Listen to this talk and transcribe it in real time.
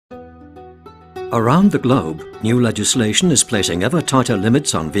Around the globe, new legislation is placing ever tighter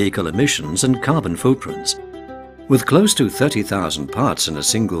limits on vehicle emissions and carbon footprints. With close to 30,000 parts in a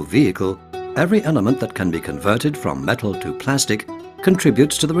single vehicle, every element that can be converted from metal to plastic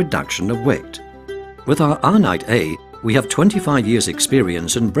contributes to the reduction of weight. With our Arnite A, we have 25 years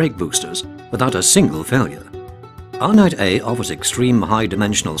experience in brake boosters without a single failure. Arnite A offers extreme high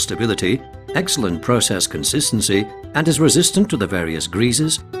dimensional stability, excellent process consistency, and is resistant to the various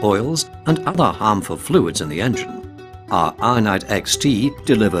greases, oils, and other harmful fluids in the engine. Our Arnite XT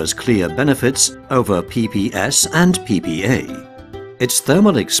delivers clear benefits over PPS and PPA. Its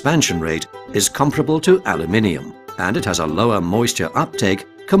thermal expansion rate is comparable to aluminium, and it has a lower moisture uptake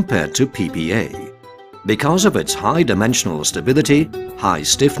compared to PPA. Because of its high dimensional stability, high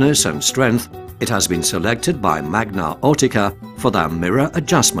stiffness and strength, it has been selected by Magna Autica for their mirror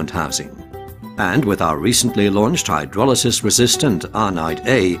adjustment housing. And with our recently launched hydrolysis-resistant Arnite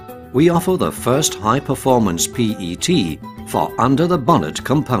A, we offer the first high-performance PET for under-the-bonnet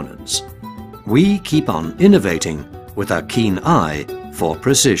components. We keep on innovating with a keen eye for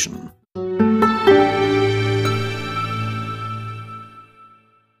precision.